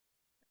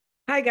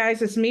Hi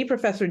guys, it's me,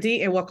 Professor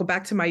D, and welcome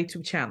back to my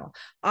YouTube channel.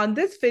 On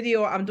this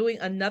video, I'm doing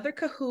another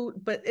Kahoot,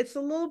 but it's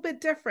a little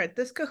bit different.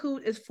 This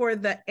Kahoot is for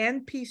the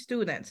NP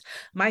students,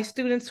 my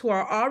students who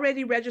are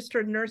already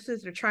registered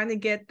nurses. They're trying to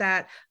get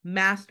that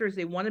master's.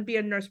 They want to be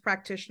a nurse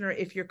practitioner.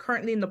 If you're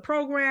currently in the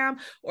program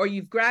or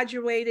you've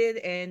graduated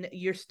and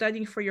you're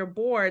studying for your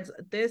boards,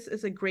 this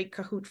is a great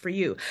Kahoot for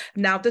you.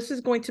 Now, this is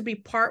going to be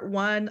part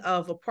one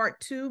of a part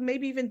two,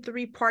 maybe even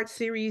three-part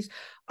series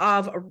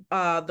of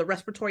the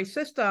respiratory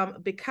system,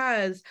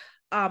 because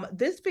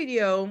this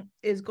video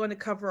is going to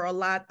cover a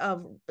lot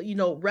of,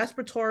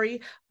 respiratory,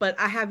 but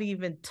I haven't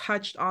even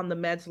touched on the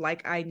meds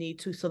like I need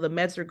to. So the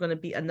meds are going to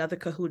be another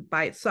Kahoot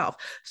by itself.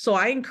 So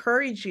I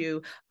encourage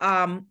you,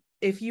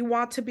 if you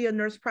want to be a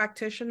nurse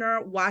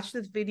practitioner, watch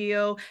this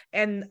video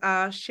and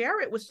share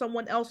it with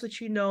someone else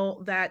that you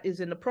know that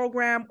is in the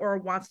program or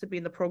wants to be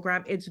in the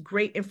program. It's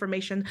great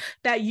information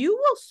that you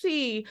will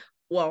see.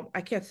 Well, I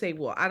can't say,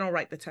 well, I don't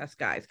write the test,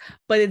 guys,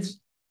 but it's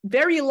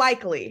very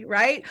likely,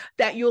 right,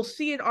 that you'll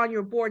see it on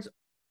your boards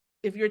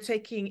if you're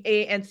taking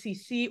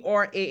ANCC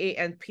or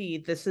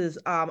AANP. This is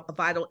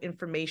vital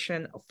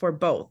information for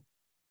both.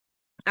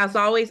 As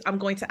always, I'm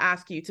going to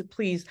ask you to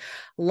please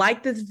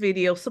like this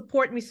video,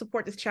 support me,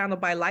 support this channel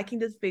by liking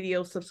this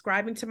video,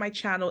 subscribing to my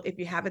channel if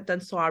you haven't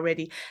done so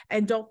already.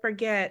 And don't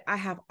forget, I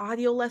have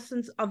audio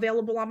lessons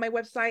available on my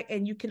website,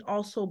 and you can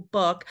also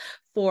book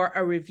for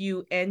a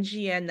review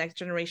NGN, Next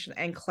Generation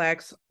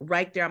NCLEX,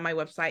 right there on my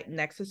website,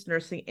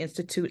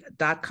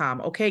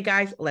 nexusnursinginstitute.com. Okay,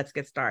 guys, let's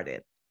get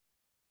started.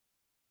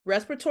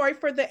 Respiratory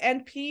for the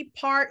NP,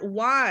 part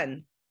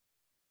one.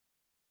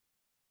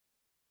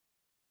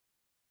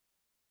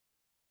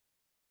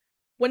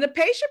 When a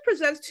patient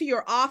presents to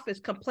your office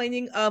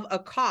complaining of a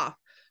cough,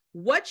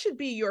 what should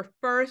be your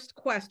first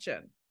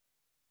question?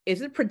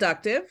 Is it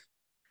productive?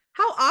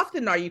 How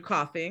often are you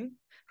coughing?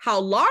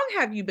 How long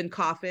have you been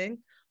coughing?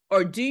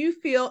 Or do you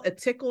feel a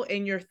tickle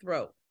in your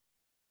throat?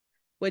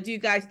 What do you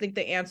guys think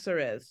the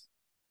answer is?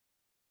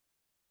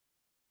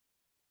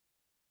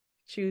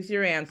 Choose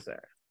your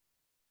answer.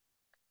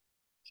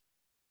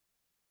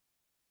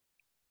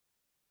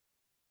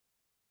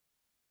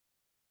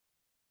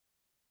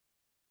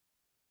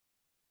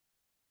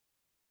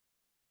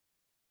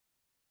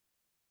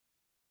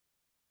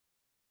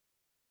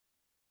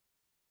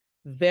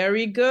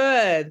 Very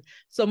good.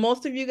 So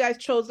most of you guys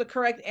chose the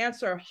correct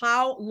answer.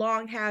 How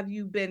long have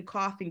you been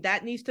coughing?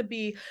 That needs to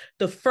be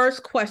the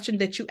first question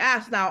that you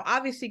ask. Now,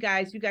 obviously,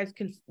 guys, you guys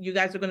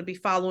are going to be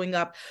following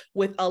up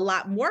with a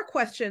lot more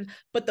questions,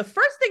 but the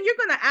first thing you're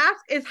going to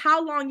ask is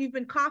how long you've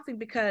been coughing,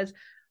 because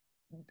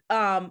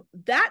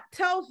that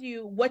tells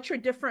you what your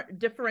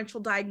differential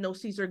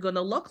diagnoses are going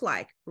to look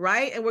like,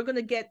 right? And we're going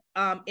to get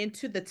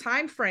into the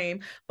time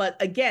frame, but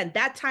again,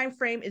 that time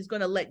frame is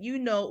going to let you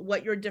know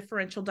what your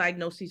differential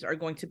diagnoses are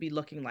going to be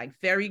looking like.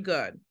 Very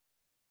good.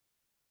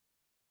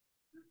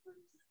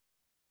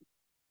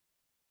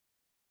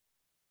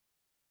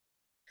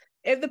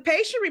 If the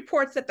patient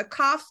reports that the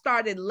cough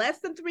started less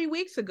than 3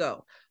 weeks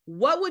ago,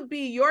 what would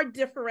be your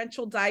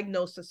differential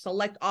diagnosis?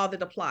 Select all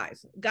that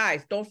applies.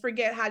 Guys, don't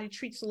forget how you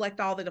treat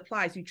select all that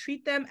applies. You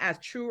treat them as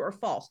true or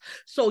false.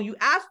 So you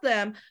ask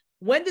them,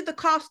 when did the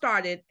cough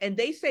started? And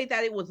they say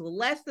that it was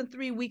less than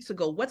 3 weeks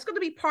ago. What's going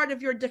to be part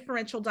of your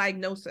differential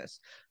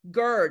diagnosis?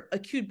 GERD,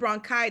 acute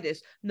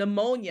bronchitis,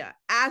 pneumonia,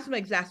 asthma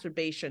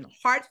exacerbation,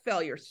 heart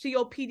failure,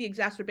 COPD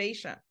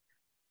exacerbation.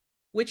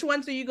 Which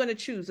ones are you going to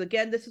choose?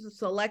 Again, this is a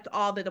select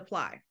all that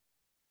apply.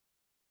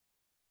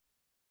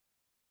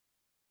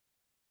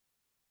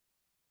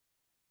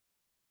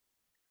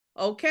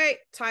 Okay,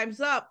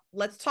 time's up.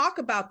 Let's talk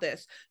about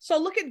this. So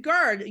look at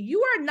GERD.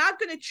 You are not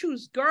going to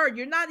choose GERD.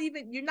 You're not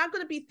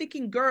going to be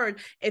thinking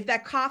GERD if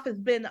that cough has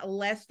been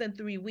less than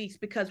 3 weeks,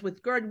 because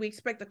with GERD, we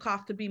expect the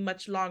cough to be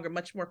much longer,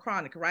 much more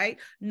chronic, right?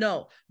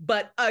 No,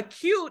 but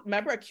acute,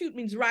 remember, acute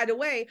means right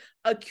away.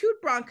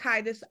 Acute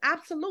bronchitis,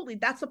 absolutely.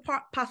 That's a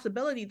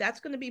possibility. That's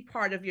going to be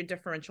part of your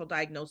differential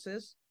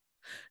diagnosis.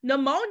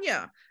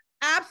 Pneumonia,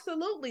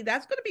 absolutely.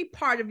 That's going to be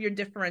part of your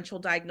differential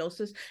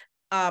diagnosis.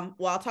 Well,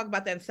 I'll talk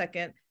about that in a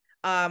second.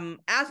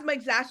 Asthma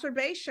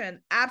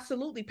exacerbation,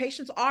 absolutely.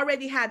 Patients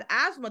already had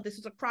asthma. This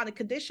is a chronic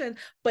condition,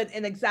 but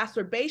an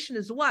exacerbation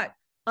is what?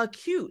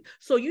 Acute.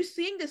 So you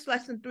seeing this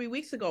less than 3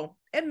 weeks ago,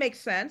 it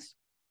makes sense.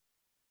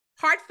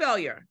 Heart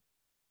failure,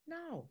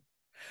 no.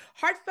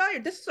 Heart failure,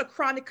 this is a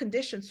chronic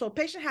condition. So a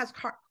patient has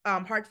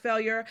heart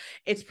failure,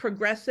 it's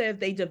progressive,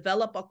 they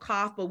develop a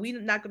cough, but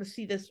we're not going to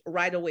see this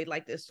right away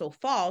like this, so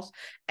false.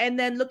 And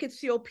then look at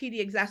COPD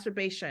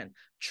exacerbation,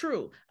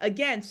 true.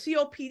 Again,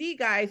 COPD,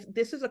 guys,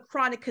 this is a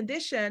chronic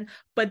condition,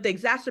 but the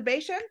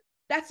exacerbation,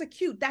 that's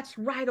acute, that's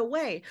right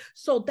away.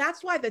 So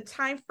that's why the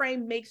time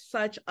frame makes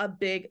such a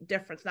big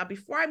difference. Now,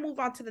 before I move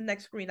on to the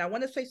next screen, I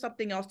want to say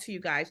something else to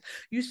you guys.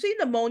 You see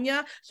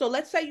pneumonia. So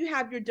let's say you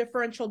have your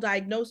differential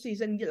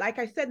diagnoses, and like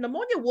I said,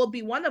 pneumonia will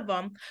be one of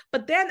them.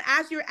 But then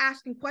as you're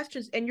asking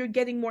questions and you're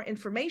getting more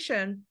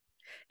information,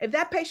 if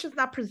that patient's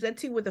not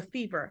presenting with a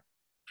fever,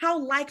 how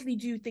likely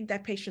do you think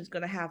that patient's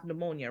going to have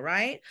pneumonia,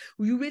 right?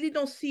 You really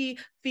don't see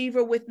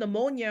fever with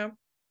pneumonia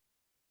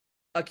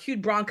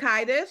acute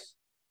bronchitis,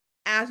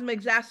 asthma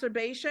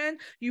exacerbation.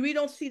 You really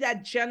don't see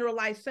that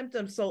generalized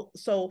symptom.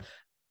 So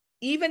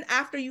even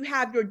after you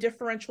have your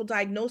differential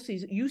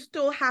diagnoses, you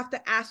still have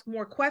to ask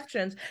more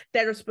questions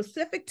that are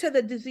specific to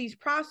the disease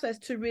process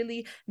to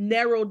really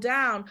narrow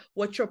down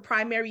what your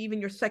primary,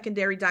 even your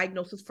secondary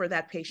diagnosis for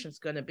that patient's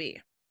going to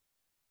be.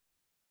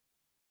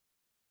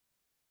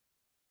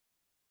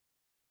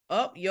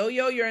 Oh,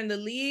 Yo-Yo, you're in the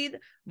lead.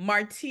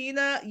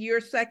 Martina,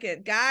 you're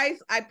second. Guys,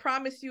 I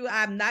promise you,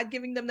 I'm not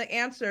giving them the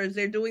answers.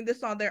 They're doing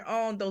this on their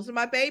own. Those are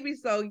my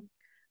babies, so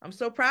I'm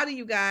so proud of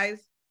you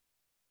guys.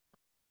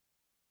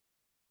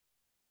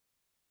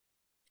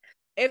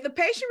 If the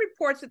patient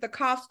reports that the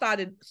cough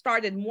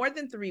started more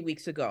than 3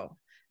 weeks ago,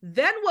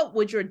 then what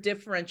would your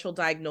differential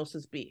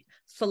diagnosis be?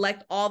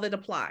 Select all that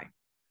apply.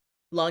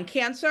 Lung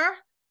cancer,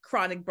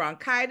 chronic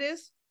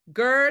bronchitis,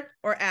 GERD,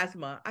 or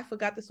asthma. I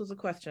forgot this was a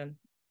question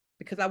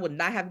because I would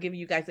not have given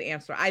you guys the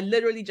answer. I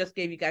literally just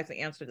gave you guys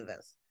the answer to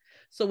this.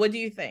 So what do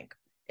you think?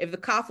 If the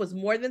cough was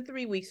more than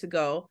 3 weeks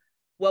ago,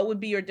 what would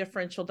be your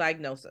differential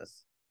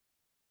diagnosis?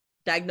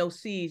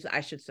 Diagnoses,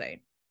 I should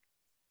say.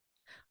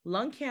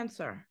 Lung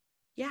cancer.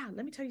 Yeah,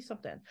 let me tell you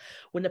something.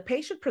 When the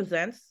patient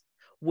presents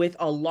with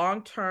a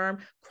long-term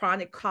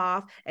chronic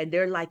cough and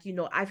they're like,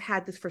 I've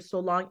had this for so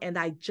long and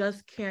I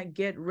just can't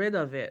get rid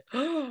of it.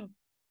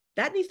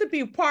 That needs to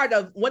be part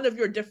of one of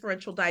your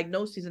differential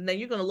diagnoses. And then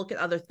you're going to look at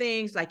other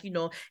things like,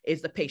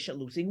 is the patient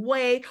losing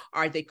weight?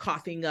 Are they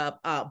coughing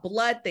up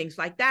blood? Things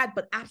like that.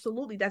 But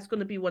absolutely, that's going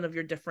to be one of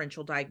your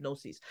differential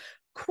diagnoses.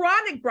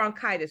 Chronic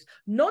bronchitis.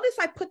 Notice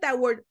I put that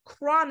word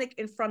chronic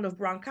in front of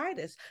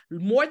bronchitis.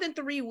 More than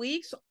 3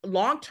 weeks,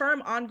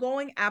 long-term,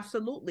 ongoing,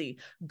 absolutely.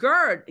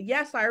 GERD.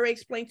 Yes, I already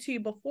explained to you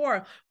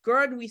before.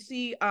 GERD, we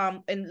see,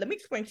 and let me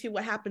explain to you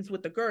what happens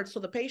with the GERD. So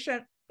the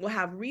patient will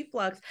have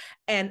reflux,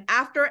 and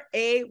after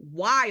a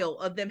while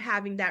of them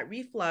having that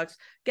reflux,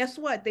 guess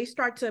what? They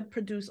start to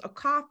produce a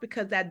cough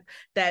because that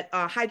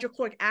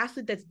hydrochloric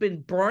acid that's been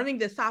burning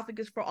the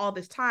esophagus for all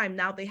this time,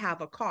 now they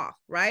have a cough,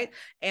 right?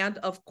 And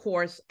of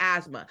course,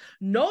 asthma.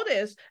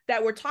 Notice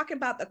that we're talking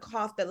about the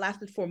cough that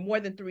lasted for more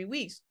than 3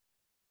 weeks.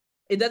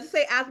 It doesn't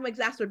say asthma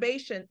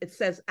exacerbation, it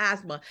says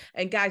asthma.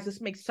 And guys,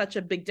 this makes such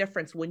a big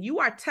difference. When you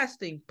are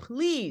testing,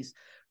 please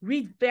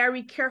read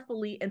very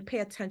carefully and pay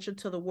attention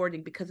to the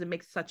wording because it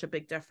makes such a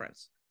big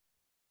difference.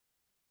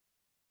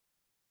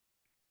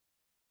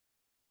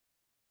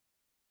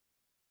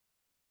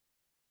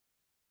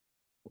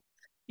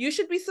 You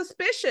should be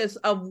suspicious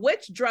of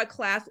which drug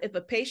class if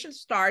a patient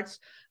starts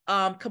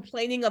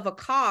complaining of a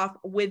cough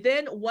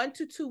within 1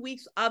 to 2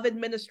 weeks of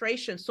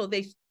administration. So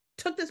they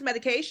took this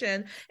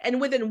medication,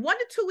 and within 1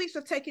 to 2 weeks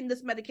of taking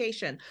this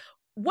medication,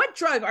 what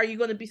drug are you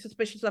going to be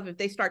suspicious of if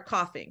they start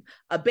coughing?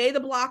 A beta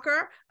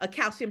blocker, a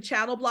calcium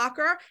channel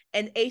blocker,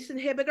 an ACE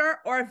inhibitor,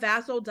 or a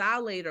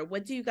vasodilator?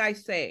 What do you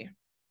guys say?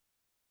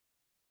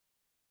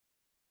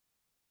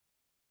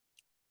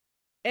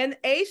 An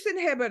ACE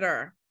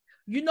inhibitor.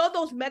 You know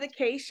those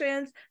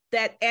medications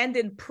that end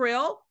in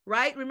pril,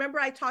 right? Remember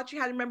I taught you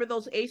how to remember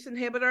those ACE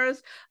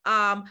inhibitors?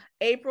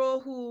 April,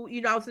 who,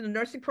 I was in the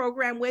nursing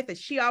program with, and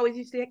she always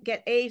used to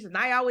get A's, and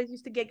I always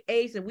used to get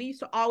A's, and we used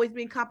to always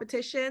be in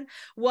competition.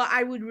 Well,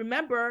 I would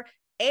remember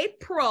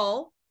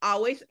April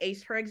always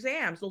ace her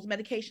exams. Those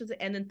medications that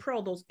end in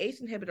pril, those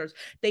ACE inhibitors,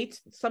 they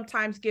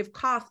sometimes give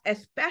cough,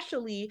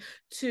 especially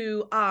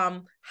to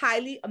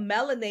highly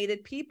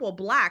melanated people,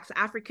 Blacks,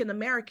 African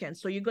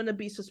Americans. So you're going to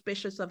be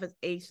suspicious of an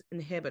ACE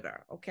inhibitor,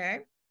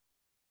 okay?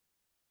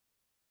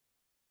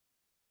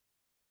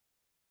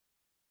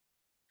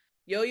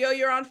 Yo-Yo,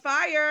 you're on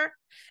fire.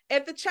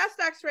 If the chest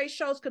x-ray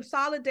shows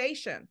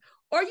consolidation,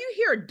 or you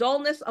hear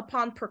dullness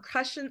upon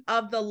percussion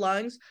of the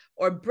lungs,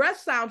 or breath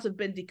sounds have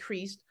been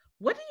decreased,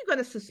 what are you going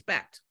to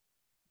suspect?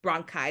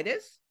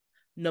 Bronchitis,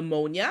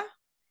 pneumonia,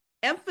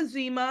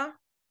 emphysema,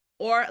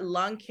 or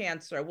lung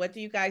cancer? What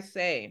do you guys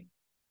say?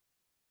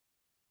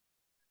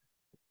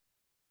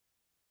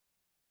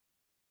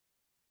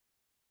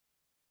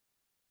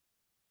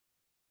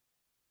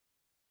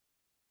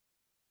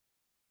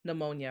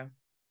 Pneumonia.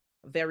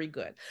 Very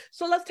good.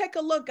 So let's take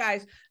a look,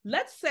 guys.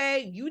 Let's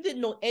say you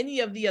didn't know any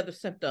of the other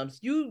symptoms.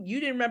 You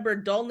didn't remember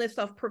dullness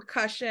of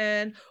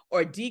percussion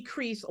or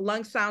decreased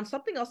lung sound,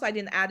 something else I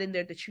didn't add in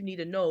there that you need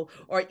to know,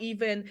 or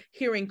even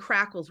hearing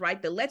crackles,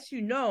 right? That lets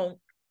you know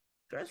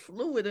there's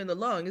fluid in the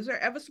lung. Is there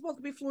ever supposed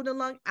to be fluid in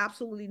the lung?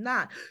 Absolutely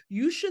not.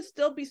 You should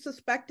still be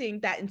suspecting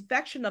that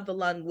infection of the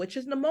lung, which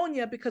is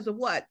pneumonia, because of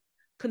what?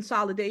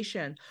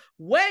 Consolidation.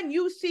 When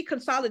you see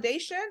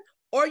consolidation,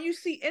 or you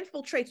see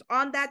infiltrates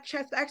on that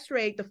chest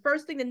x-ray, the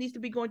first thing that needs to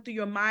be going through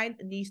your mind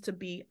needs to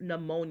be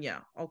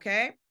pneumonia,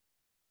 okay?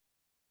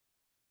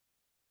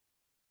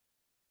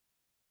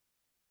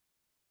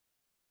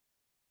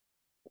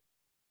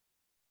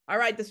 All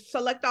right,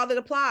 select all that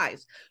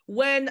applies.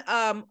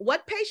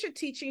 What patient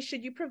teaching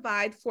should you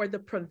provide for the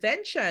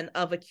prevention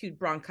of acute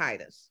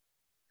bronchitis?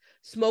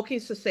 Smoking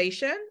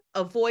cessation,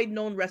 avoid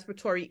known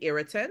respiratory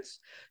irritants,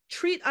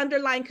 treat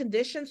underlying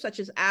conditions such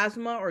as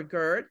asthma or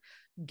GERD,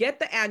 get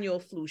the annual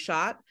flu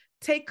shot,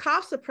 take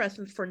cough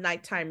suppressants for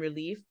nighttime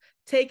relief,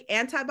 Take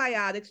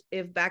antibiotics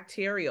if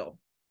bacterial.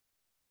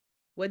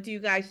 What do you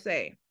guys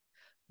say?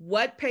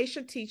 What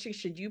patient teaching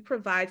should you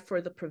provide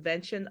for the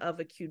prevention of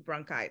acute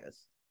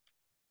bronchitis?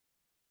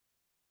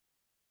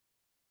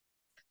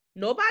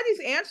 Nobody's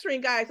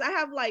answering, guys. I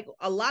have like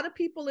a lot of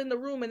people in the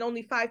room and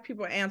only 5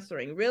 people are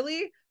answering.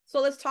 Really?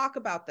 So let's talk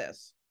about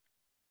this.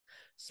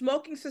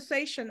 Smoking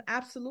cessation,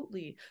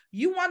 absolutely.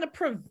 You want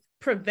to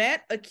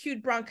prevent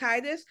acute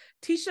bronchitis,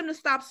 teach them to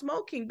stop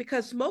smoking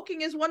because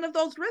smoking is one of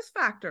those risk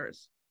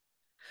factors.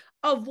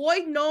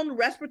 Avoid known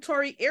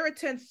respiratory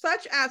irritants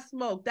such as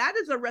smoke. That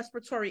is a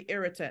respiratory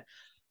irritant.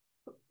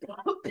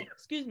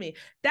 Excuse me.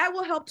 That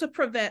will help to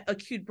prevent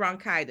acute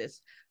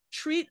bronchitis.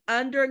 Treat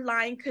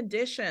underlying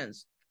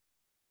conditions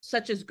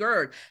such as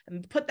GERD,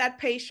 and put that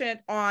patient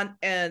on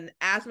an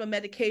asthma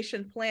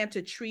medication plan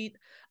to treat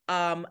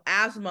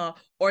asthma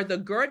or the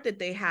GERD that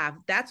they have.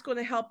 That's going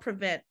to help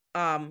prevent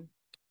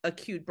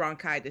acute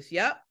bronchitis.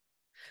 Yep.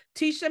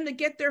 Teach them to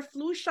get their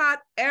flu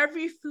shot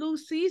every flu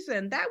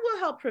season. That will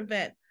help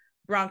prevent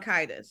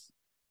bronchitis.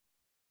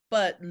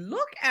 But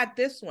look at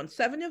this one.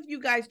 7 of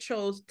you guys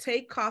chose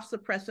take cough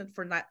suppressant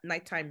for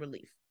nighttime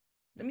relief.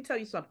 Let me tell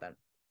you something.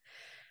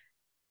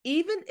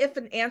 Even if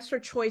an answer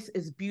choice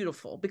is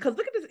beautiful, because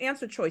look at this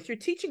answer choice. You're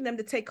teaching them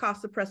to take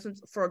cough suppressants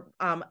for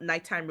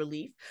nighttime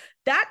relief.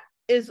 That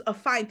is a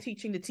fine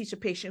teaching to teach a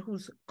patient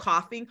who's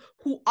coughing,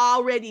 who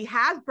already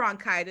has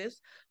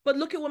bronchitis. But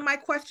look at what my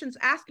question's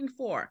asking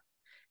for.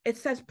 It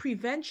says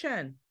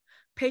prevention.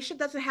 Patient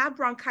doesn't have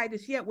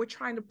bronchitis yet. We're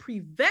trying to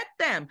prevent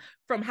them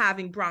from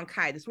having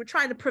bronchitis. We're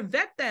trying to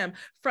prevent them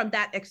from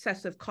that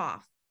excessive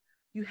cough.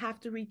 You have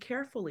to read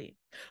carefully.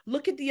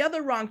 Look at the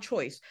other wrong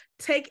choice.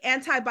 Take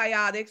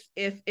antibiotics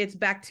if it's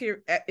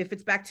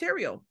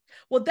bacterial.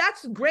 Well,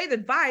 that's great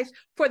advice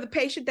for the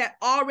patient that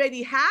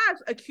already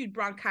has acute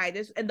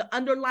bronchitis and the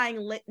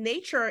underlying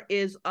nature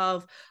is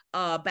of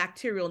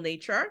bacterial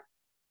nature.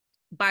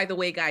 By the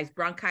way, guys,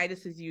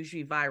 bronchitis is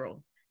usually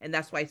viral, and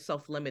that's why it's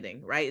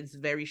self-limiting, right? It's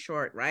very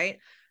short, right?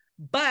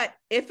 But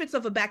if it's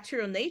of a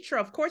bacterial nature,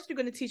 of course, you're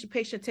going to teach a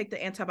patient to take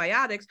the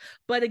antibiotics.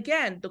 But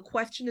again, the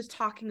question is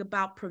talking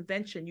about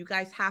prevention. You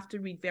guys have to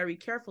read very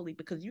carefully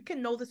because you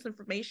can know this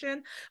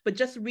information, but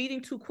just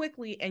reading too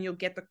quickly and you'll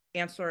get the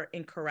answer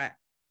incorrect.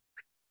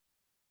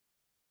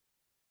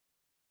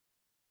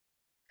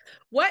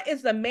 What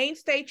is the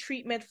mainstay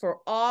treatment for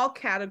all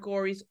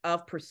categories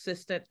of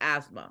persistent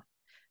asthma?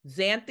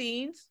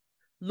 Xanthines,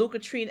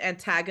 leukotriene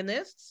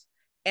antagonists,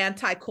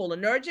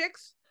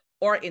 anticholinergics,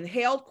 or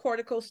inhaled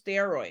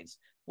corticosteroids?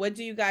 What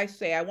do you guys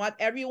say? I want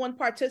everyone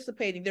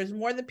participating. There's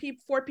more than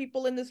 4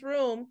 people in this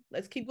room.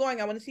 Let's keep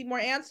going. I want to see more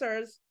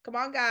answers. Come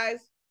on,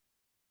 guys.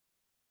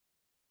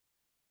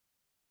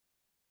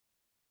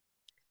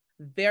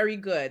 Very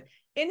good.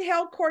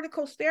 Inhaled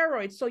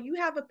corticosteroids. So you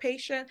have a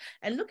patient,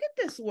 and look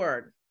at this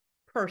word,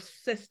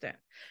 persistent.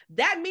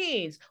 That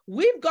means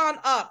we've gone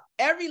up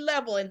every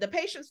level and the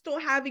patient's still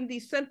having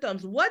these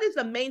symptoms. What is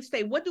the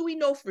mainstay? What do we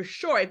know for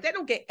sure? If they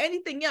don't get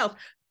anything else,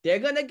 they're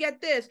going to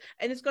get this,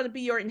 and it's going to be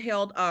your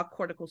inhaled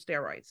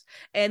corticosteroids.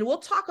 And we'll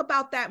talk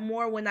about that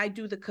more when I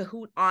do the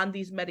Kahoot on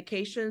these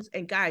medications.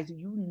 And guys,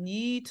 you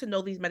need to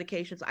know these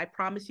medications. I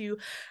promise you,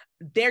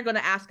 they're going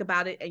to ask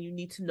about it and you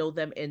need to know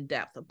them in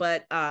depth.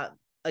 But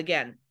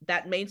again,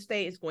 that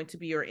mainstay is going to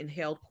be your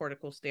inhaled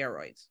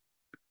corticosteroids.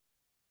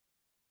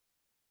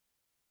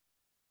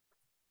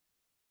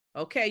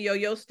 Okay,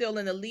 Yo-Yo still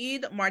in the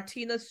lead.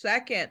 Martina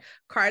second.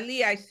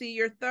 Carly, I see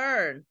you're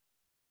third.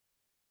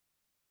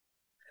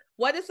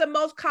 What is the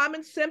most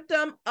common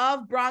symptom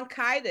of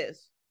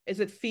bronchitis?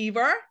 Is it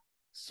fever,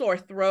 sore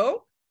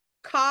throat,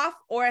 cough,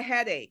 or a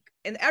headache?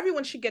 And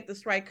everyone should get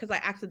this right because I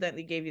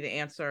accidentally gave you the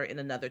answer in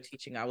another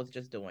teaching I was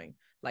just doing,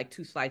 like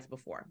 2 slides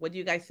before. What do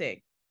you guys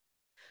say?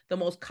 The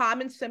most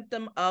common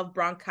symptom of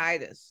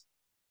bronchitis.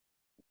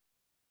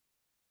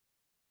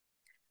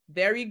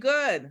 Very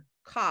good.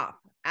 Cough.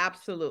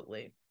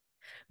 Absolutely.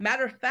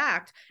 Matter of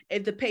fact,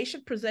 if the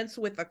patient presents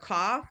with a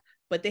cough,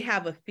 but they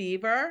have a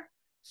fever,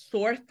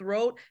 sore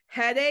throat,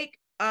 headache,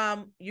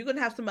 you're going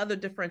to have some other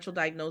differential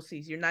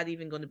diagnoses. You're not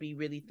even going to be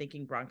really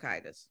thinking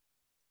bronchitis.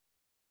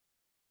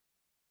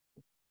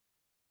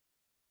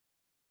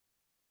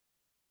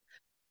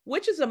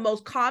 Which is the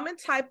most common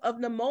type of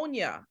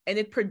pneumonia? And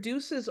it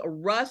produces a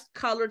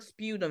rust-colored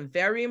sputum.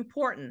 Very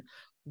important.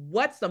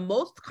 What's the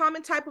most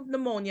common type of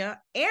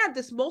pneumonia? And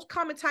this most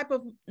common type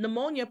of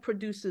pneumonia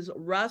produces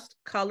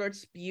rust-colored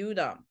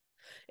sputum.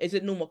 Is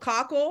it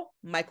pneumococcal,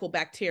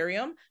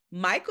 mycobacterium,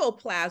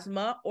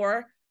 mycoplasma,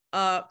 or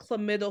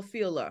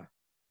chlamydophila?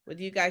 What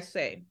do you guys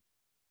say?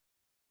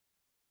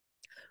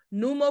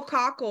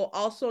 Pneumococcal,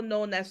 also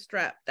known as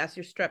strep. That's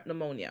your strep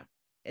pneumonia.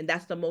 And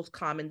that's the most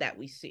common that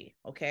we see,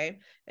 okay?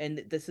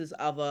 And this is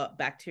of a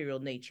bacterial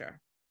nature.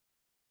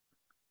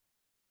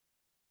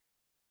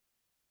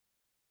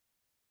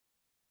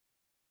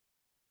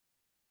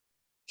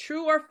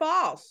 True or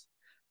false?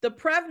 The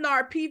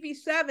Prevnar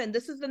PV7,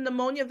 this is the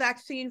pneumonia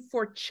vaccine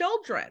for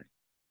children.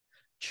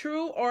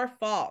 True or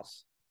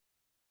false?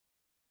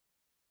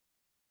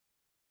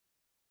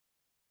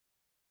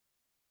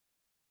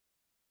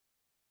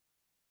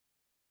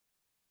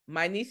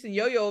 My niece and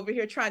Yo-Yo over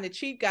here trying to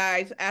cheat,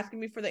 guys, asking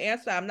me for the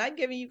answer. I'm not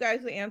giving you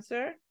guys the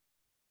answer.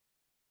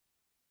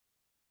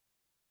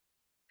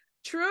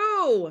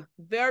 True.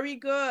 Very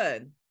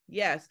good.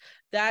 Yes,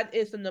 that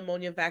is the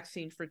pneumonia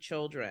vaccine for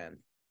children.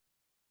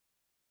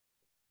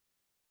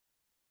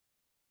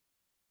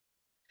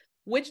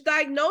 Which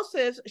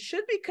diagnosis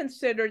should be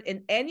considered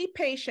in any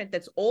patient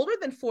that's older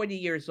than 40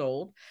 years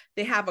old,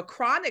 they have a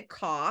chronic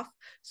cough,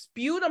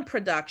 sputum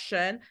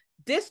production,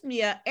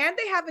 dyspnea, and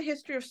they have a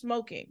history of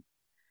smoking?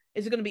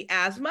 Is it going to be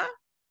asthma,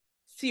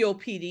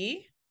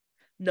 COPD,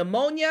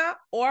 pneumonia,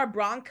 or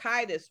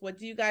bronchitis? What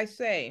do you guys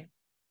say?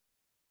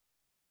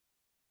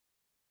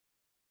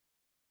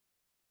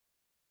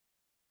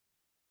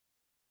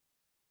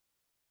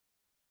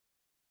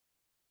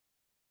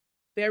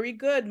 Very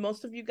good.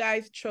 Most of you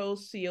guys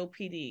chose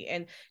COPD.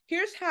 And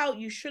here's how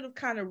you should have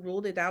kind of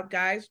ruled it out,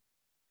 guys.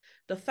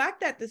 The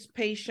fact that this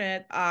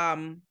patient,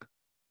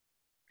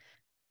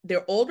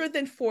 they're older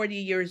than 40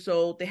 years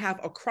old, they have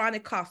a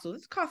chronic cough. So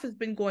this cough has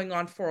been going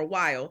on for a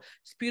while.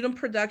 Sputum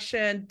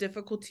production,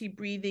 difficulty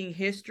breathing,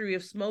 history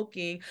of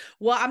smoking.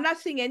 Well, I'm not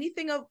seeing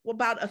anything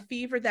about a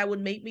fever that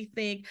would make me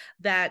think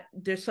that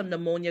there's some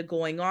pneumonia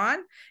going on.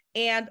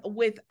 And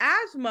with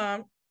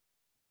asthma,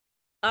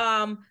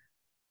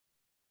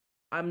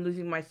 I'm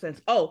losing my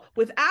sense. Oh,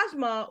 with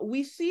asthma,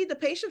 we see the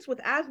patients with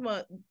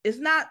asthma, it's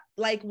not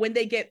like when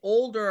they get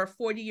older,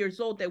 40 years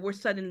old, that we're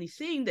suddenly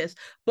seeing this,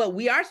 but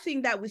we are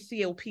seeing that with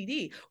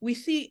COPD. We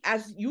see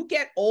as you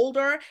get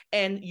older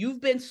and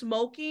you've been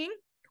smoking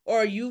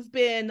or you've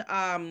been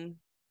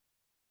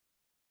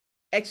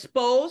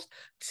exposed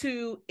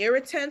to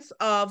irritants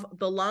of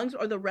the lungs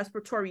or the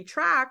respiratory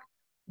tract,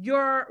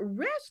 your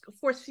risk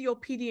for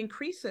COPD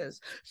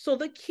increases. So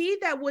the key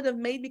that would have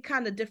made me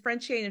kind of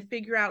differentiate and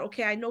figure out,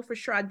 okay, I know for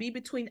sure I'd be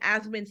between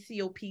asthma and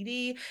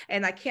COPD,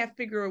 and I can't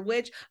figure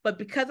which, but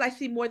because I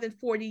see more than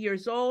 40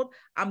 years old,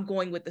 I'm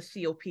going with the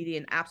COPD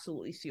and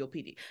absolutely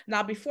COPD.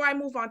 Now, before I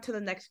move on to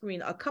the next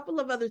screen, a couple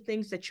of other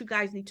things that you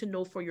guys need to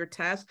know for your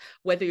test,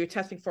 whether you're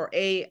testing for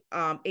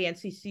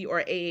ANCC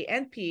or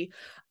AANP.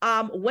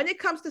 When it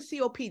comes to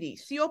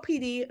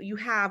COPD, you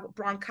have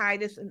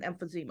bronchitis and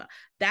emphysema.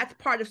 That's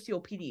part of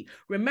COPD.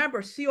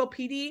 Remember,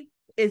 COPD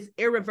is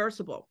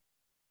irreversible.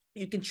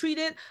 You can treat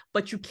it,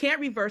 but you can't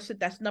reverse it.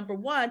 That's number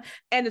one.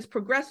 And it's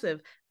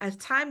progressive. As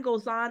time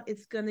goes on,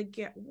 it's going to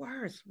get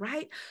worse,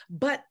 right?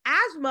 But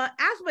asthma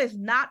is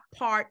not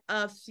part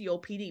of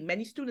COPD.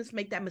 Many students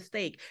make that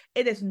mistake.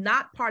 It is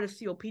not part of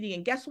COPD.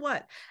 And guess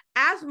what?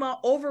 Asthma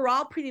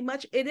overall, pretty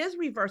much, it is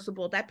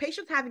reversible. That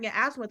patient's having an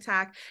asthma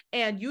attack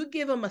and you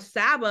give them a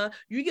SABA,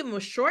 you give them a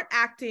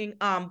short-acting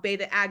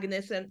beta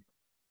agonist, and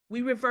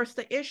we reverse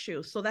the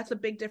issue. So that's a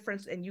big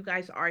difference. And you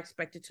guys are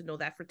expected to know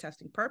that for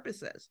testing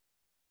purposes.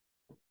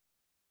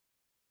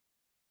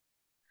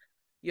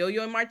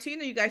 Yo-Yo and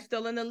Martina, you guys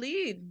still in the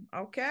lead.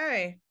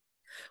 Okay.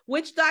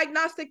 Which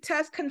diagnostic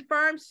test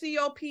confirms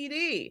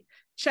COPD?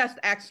 Chest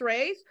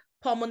x-rays,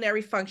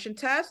 pulmonary function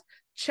test,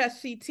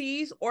 chest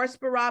CTs, or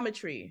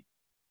spirometry?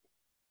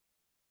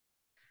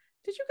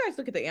 Did you guys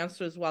look at the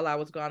answers while I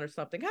was gone or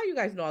something? How you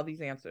guys know all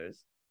these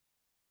answers?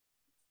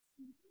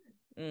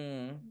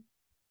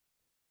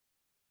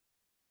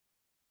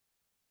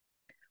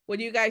 What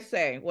do you guys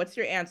say? What's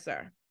your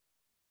answer?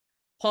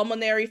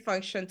 Pulmonary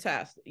function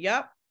test.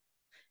 Yep.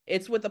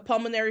 It's with the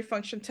pulmonary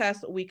function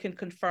test we can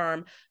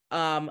confirm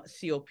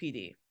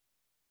COPD.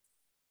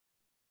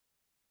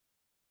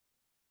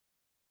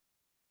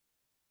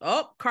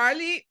 Oh,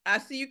 Carly, I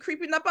see you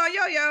creeping up on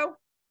Yo-Yo.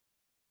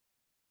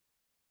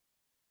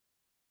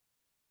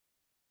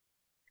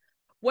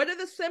 What are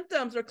the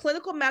symptoms or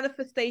clinical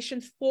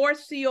manifestations for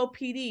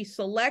COPD?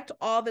 Select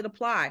all that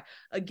apply.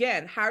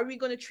 Again, how are we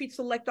going to treat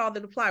select all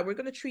that apply? We're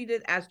going to treat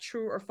it as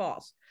true or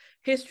false.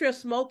 History of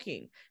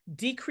smoking,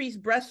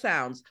 decreased breath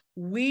sounds,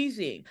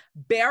 wheezing,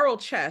 barrel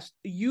chest,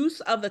 use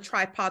of the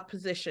tripod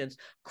positions,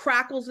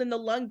 crackles in the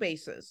lung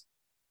bases.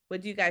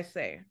 What do you guys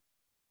say?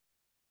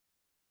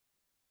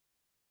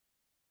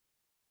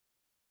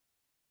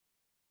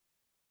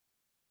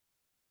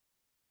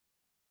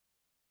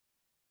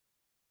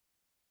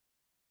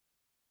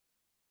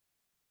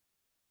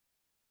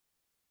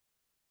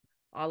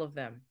 All of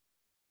them.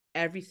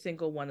 Every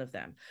single one of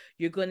them.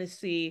 You're going to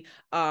see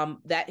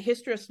that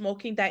history of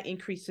smoking that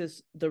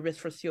increases the risk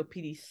for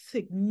COPD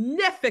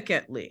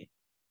significantly.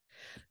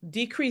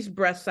 Decreased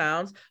breath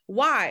sounds.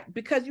 Why?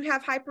 Because you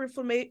have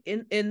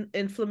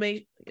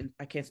hyperinflammation.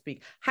 I can't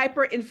speak.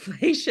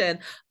 Hyperinflation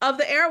of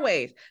the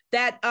airways.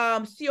 That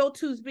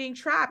CO2 is being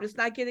trapped. It's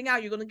not getting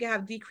out. You're going to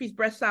have decreased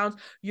breath sounds.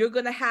 You're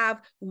going to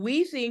have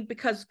wheezing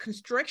because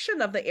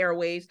constriction of the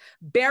airways.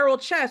 Barrel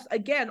chest.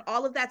 Again,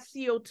 all of that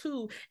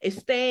CO2 is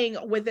staying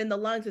within the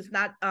lungs. It's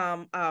not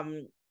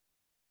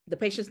the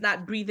patient's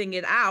not breathing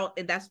it out,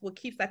 and that's what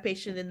keeps that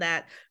patient in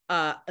that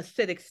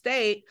acidic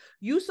state.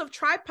 Use of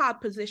tripod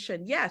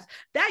position. Yes,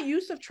 that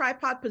use of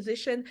tripod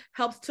position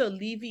helps to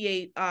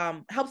alleviate,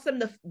 helps them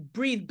to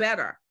breathe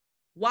better.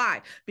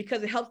 Why?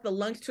 Because it helps the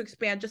lungs to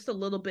expand just a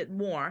little bit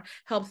more,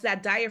 helps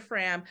that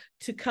diaphragm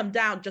to come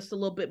down just a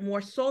little bit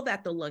more so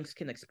that the lungs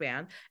can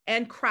expand,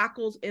 and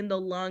crackles in the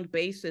lung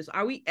bases.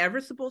 Are we ever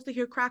supposed to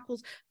hear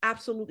crackles?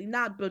 Absolutely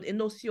not. But in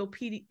those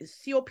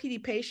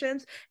COPD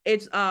patients,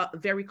 it's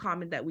very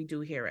common that we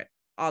do hear it,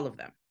 all of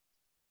them.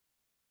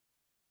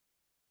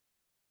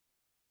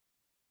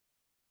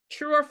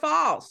 True or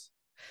false?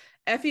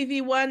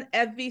 FEV1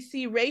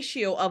 FVC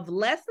ratio of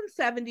less than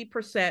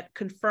 70%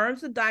 confirms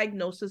the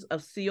diagnosis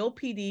of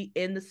COPD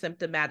in the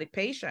symptomatic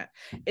patient.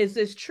 Is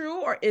this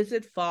true or is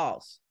it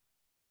false?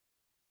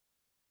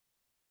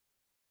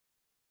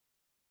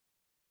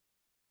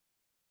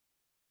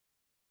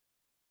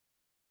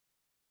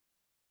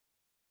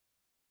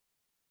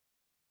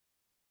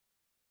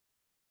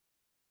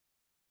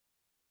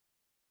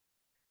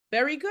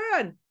 Very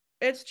good.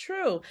 It's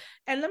true.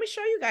 And let me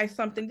show you guys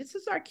something. This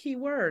is our key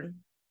word,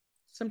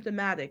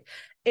 symptomatic.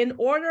 In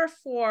order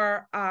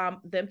for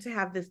them to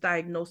have this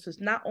diagnosis,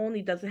 not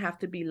only does it have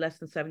to be less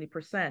than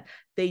 70%,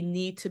 they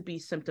need to be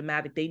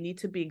symptomatic. They need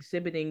to be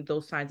exhibiting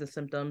those signs and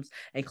symptoms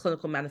and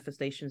clinical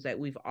manifestations that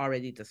we've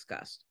already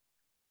discussed.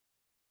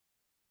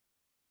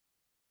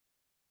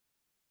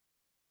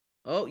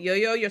 Oh,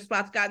 your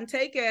spot's gotten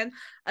taken.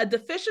 A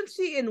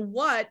deficiency in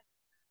what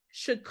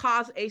should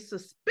cause a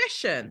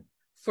suspicion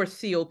for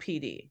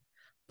COPD?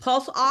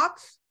 Pulse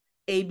ox,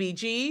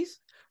 ABGs,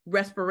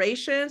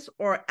 respirations,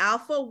 or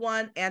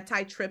alpha-1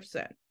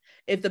 antitrypsin.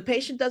 If the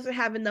patient doesn't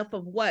have enough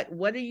of what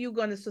are you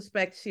going to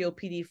suspect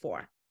COPD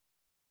for?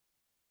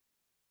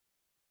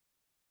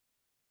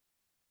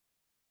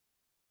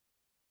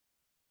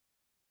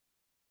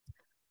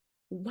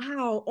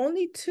 Wow,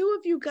 only two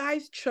of you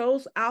guys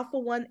chose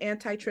alpha-1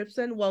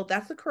 antitrypsin. Well,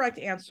 that's the correct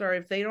answer.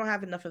 If they don't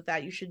have enough of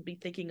that, you should be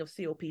thinking of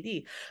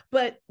COPD.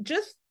 But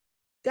just,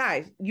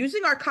 guys,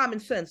 using our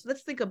common sense,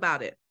 let's think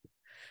about it.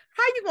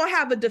 How are you going to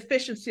have a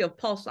deficiency of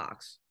pulse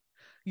ox?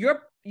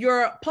 Your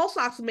pulse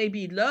ox may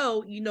be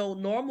low.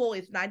 Normal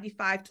is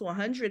 95 to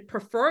 100.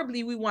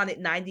 Preferably, we want it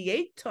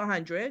 98 to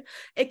 100.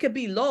 It could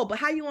be low, but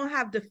how are you going to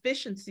have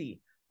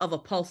deficiency of a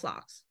pulse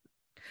ox?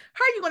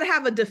 How are you going to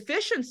have a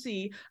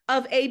deficiency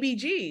of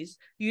ABGs?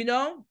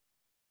 Your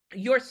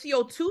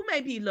CO2 may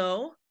be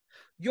low,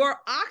 your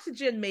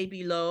oxygen may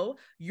be low,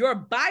 your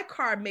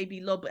bicarb may be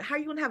low, but how are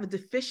you going to have a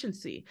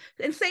deficiency?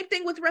 And same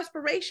thing with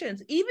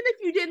respirations. Even if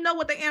you didn't know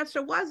what the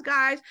answer was,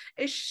 guys,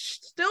 it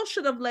still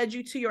should have led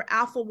you to your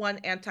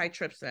alpha-1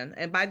 antitrypsin.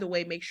 And by the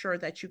way, make sure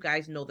that you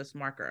guys know this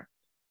marker.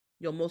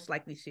 You'll most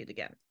likely see it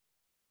again.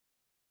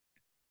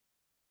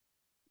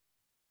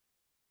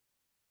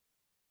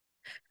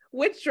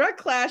 Which drug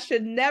class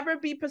should never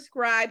be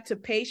prescribed to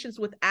patients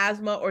with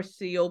asthma or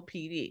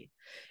COPD?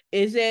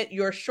 Is it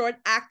your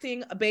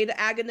short-acting beta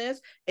agonist?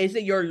 Is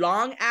it your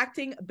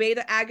long-acting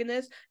beta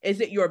agonist?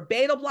 Is it your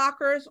beta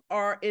blockers,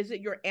 or is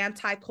it your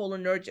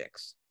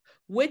anticholinergics?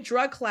 Which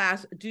drug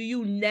class do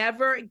you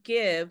never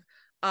give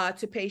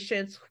to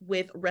patients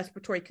with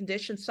respiratory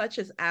conditions such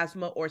as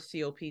asthma or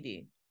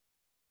COPD?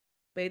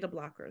 Beta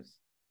blockers.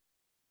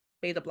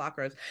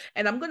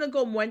 And I'm going to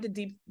go more into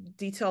deep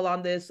detail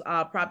on this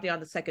probably on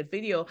the second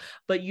video,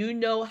 but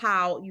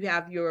how you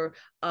have your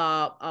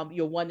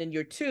one and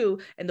your two,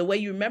 and the way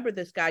you remember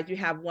this, guys, you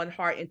have one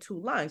heart and two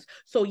lungs.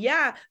 So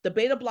yeah, the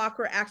beta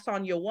blocker acts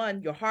on your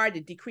one, your heart.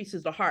 It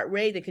decreases the heart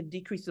rate, it can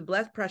decrease the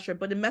blood pressure,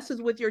 but it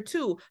messes with your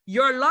two,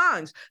 your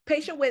lungs.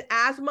 Patient with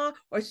asthma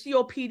or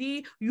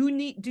COPD,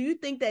 do you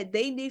think that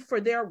they need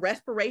for their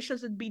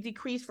respirations to be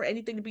decreased, for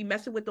anything to be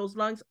messing with those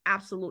lungs?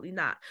 Absolutely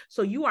not.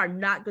 So you are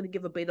not going to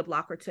give a beta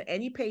blocker to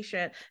any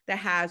patient that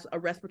has a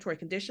respiratory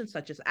condition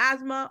such as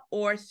asthma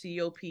or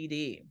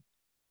COPD.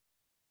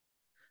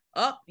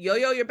 Oh,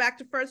 you're back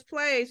to first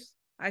place.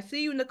 I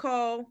see you,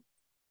 Nicole.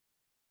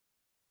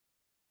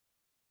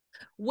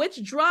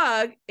 Which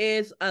drug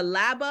is a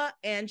LABA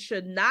and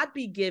should not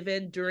be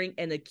given during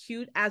an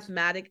acute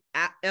asthmatic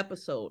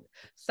episode?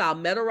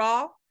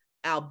 Salmeterol,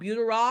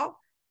 albuterol,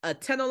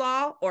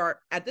 atenolol, or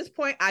at this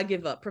point, I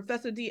give up.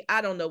 Professor D, I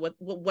don't know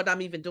what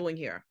I'm even doing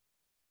here.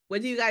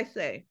 What do you guys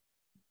say?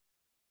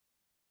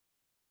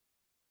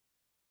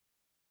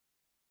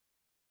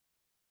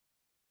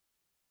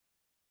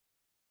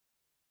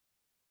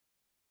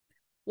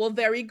 Well,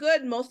 very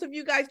good. Most of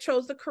you guys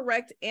chose the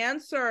correct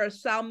answer,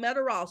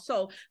 salmeterol.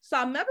 So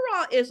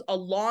salmeterol is a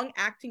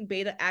long-acting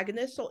beta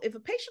agonist. So if a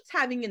patient's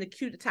having an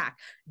acute attack,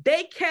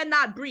 they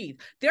cannot breathe,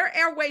 their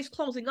airways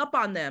closing up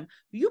on them,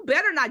 you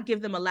better not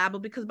give them a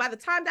LABA, because by the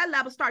time that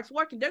LABA starts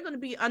working, they're going to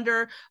be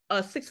under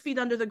 6 feet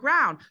under the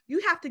ground.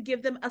 You have to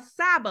give them a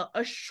SABA,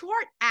 a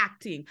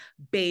short-acting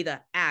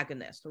beta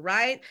agonist,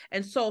 right?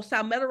 And so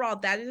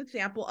salmeterol, that is an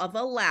example of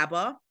a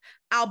LABA.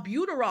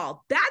 Albuterol,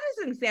 that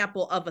is an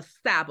example of a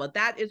SABA.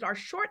 That is our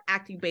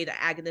short-acting beta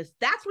agonist.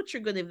 That's what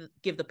you're going to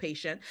give the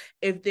patient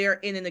if they're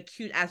in an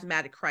acute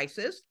asthmatic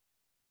crisis.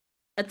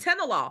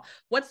 Atenolol,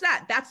 what's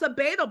that? That's a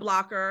beta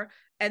blocker.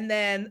 And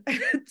then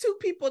two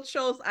people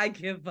chose I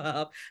give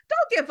up.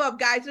 Don't give up,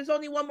 guys. There's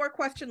only one more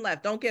question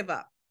left. Don't give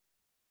up.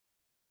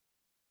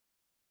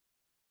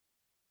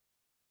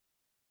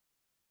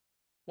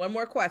 One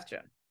more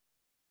question.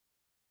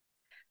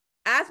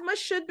 Asthma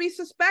should be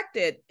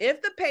suspected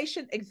if the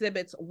patient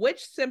exhibits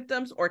which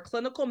symptoms or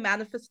clinical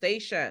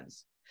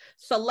manifestations?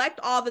 Select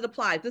all that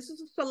apply. This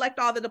is a select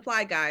all that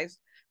apply, guys.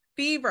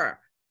 Fever,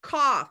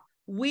 cough,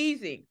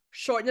 wheezing,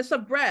 shortness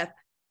of breath,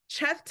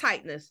 chest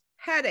tightness,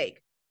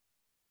 headache.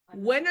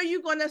 When are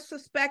you going to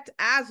suspect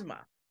asthma?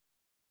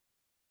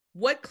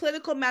 What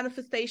clinical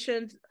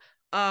manifestations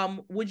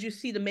would you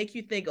see to make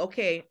you think,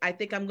 okay, I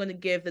think I'm going to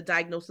give the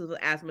diagnosis of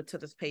asthma to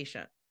this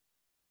patient?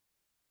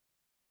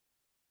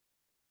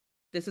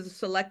 This is a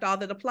select all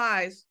that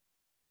applies.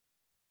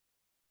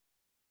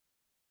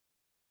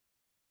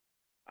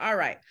 All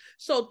right.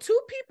 So 2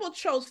 people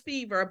chose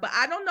fever, but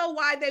I don't know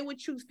why they would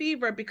choose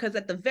fever, because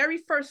at the very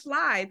first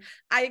slide,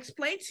 I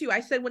explained to you, I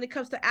said, when it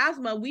comes to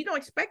asthma, we don't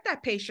expect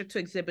that patient to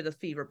exhibit a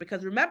fever,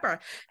 because remember,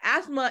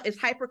 asthma is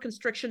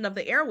hyperconstriction of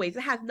the airways.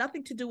 It has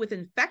nothing to do with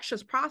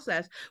infectious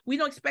process. We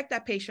don't expect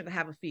that patient to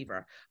have a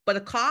fever, but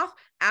a cough,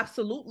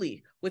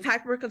 absolutely. With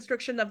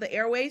hyperconstriction of the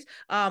airways,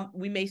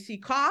 we may see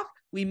cough,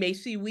 we may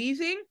see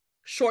wheezing.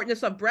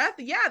 Shortness of breath,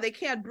 yeah, they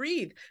can't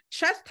breathe.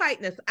 Chest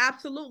tightness,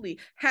 absolutely.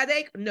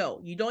 Headache, no,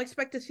 you don't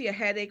expect to see a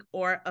headache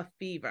or a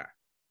fever.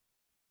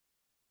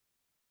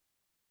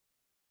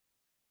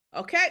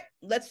 Okay,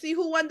 let's see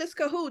who won this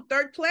Kahoot.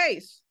 3rd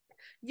place.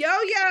 Yo,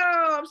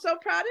 I'm so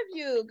proud of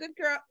you. Good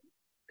girl.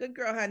 Good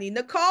girl, honey.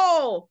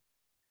 Nicole.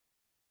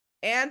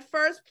 And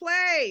 1st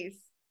place.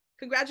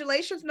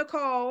 Congratulations,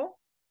 Nicole.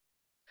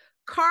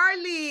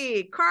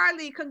 Carly,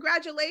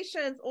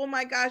 congratulations. Oh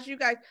my gosh, you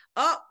guys.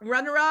 Oh,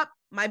 runner up,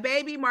 my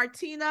baby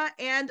Martina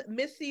and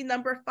Missy,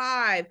 number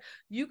 5.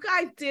 You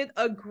guys did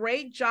a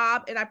great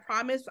job, and I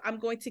promise I'm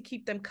going to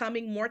keep them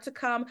coming, more to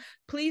come.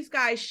 Please,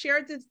 guys,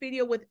 share this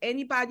video with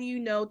anybody you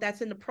know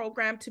that's in the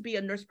program to be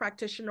a nurse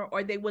practitioner,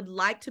 or they would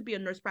like to be a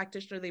nurse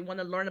practitioner. They want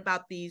to learn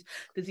about these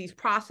disease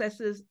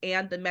processes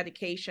and the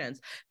medications.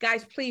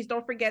 Guys, please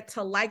don't forget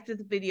to like this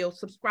video,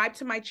 subscribe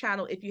to my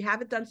channel if you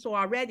haven't done so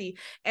already,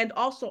 and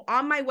also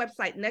on my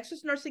website,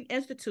 Nexus Nursing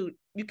Institute,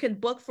 you can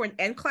book for an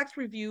NCLEX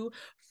review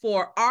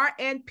for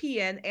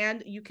RNPN,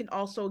 and you can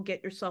also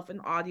get yourself an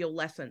audio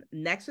lesson,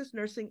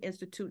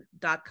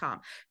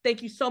 nexusnursinginstitute.com.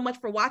 Thank you so much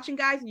for watching,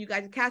 guys, and you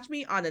guys can catch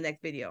me on the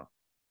next video.